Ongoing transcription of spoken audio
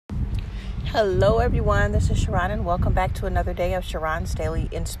Hello everyone, this is Sharon and welcome back to another day of Sharon's Daily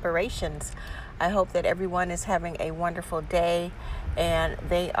Inspirations. I hope that everyone is having a wonderful day and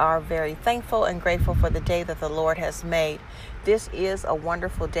they are very thankful and grateful for the day that the Lord has made. This is a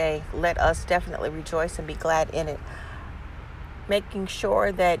wonderful day. Let us definitely rejoice and be glad in it. Making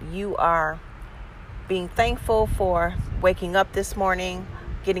sure that you are being thankful for waking up this morning,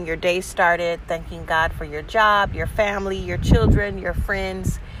 getting your day started, thanking God for your job, your family, your children, your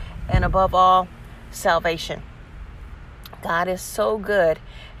friends, and above all, salvation. God is so good.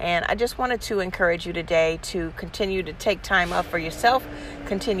 And I just wanted to encourage you today to continue to take time up for yourself,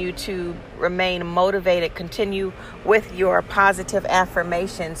 continue to remain motivated, continue with your positive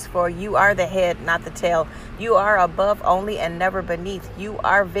affirmations, for you are the head, not the tail. You are above only and never beneath. You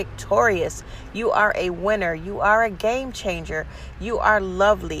are victorious. You are a winner. You are a game changer. You are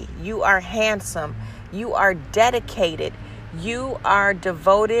lovely. You are handsome. You are dedicated. You are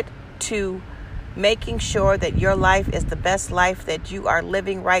devoted to making sure that your life is the best life that you are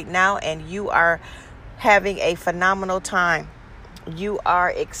living right now, and you are having a phenomenal time. You are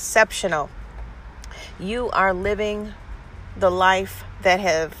exceptional. You are living the life that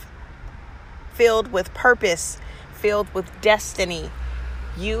have filled with purpose, filled with destiny.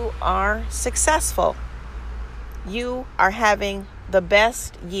 You are successful. You are having the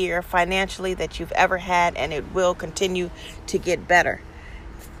best year financially that you've ever had, and it will continue to get better.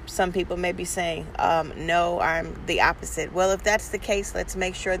 Some people may be saying, no, I'm the opposite. Well, if that's the case, let's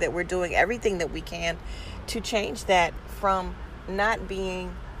make sure that we're doing everything that we can to change that from not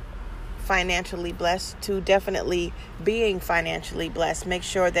being financially blessed to definitely being financially blessed. Make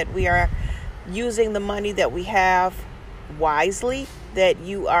sure that we are using the money that we have wisely, that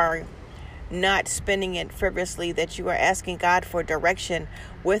you are not spending it frivolously, that you are asking God for direction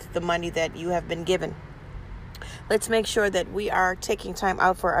with the money that you have been given. Let's make sure that we are taking time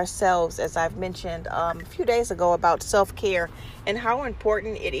out for ourselves, as I've mentioned a few days ago about self-care and how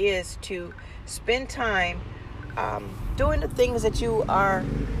important it is to spend time doing the things that you are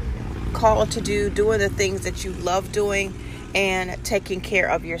called to do, doing the things that you love doing, and taking care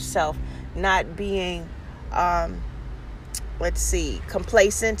of yourself, not being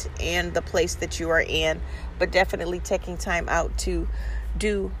complacent in the place that you are in, but definitely taking time out to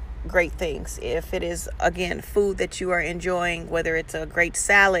do great things. If it is, again, food that you are enjoying, whether it's a great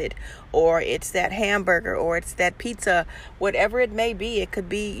salad or it's that hamburger or it's that pizza, whatever it may be, it could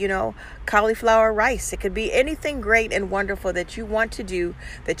be, cauliflower rice. It could be anything great and wonderful that you want to do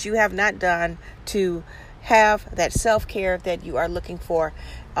that you have not done to have that self-care that you are looking for.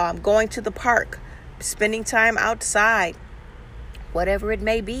 Going to the park, spending time outside, whatever it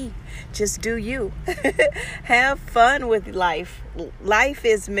may be, just do you. Have fun with life. Life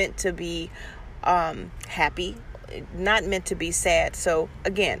is meant to be happy, not meant to be sad. So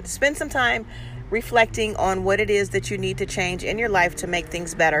again, spend some time reflecting on what it is that you need to change in your life to make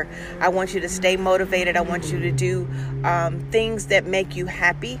things better. I want you to stay motivated. I want you to do things that make you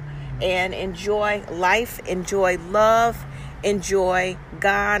happy and enjoy life, enjoy love, enjoy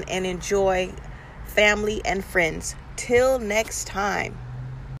God, and enjoy family and friends. Till next time.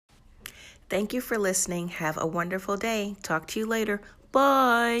 Thank you for listening. Have a wonderful day. Talk to you later.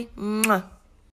 Bye. Mwah.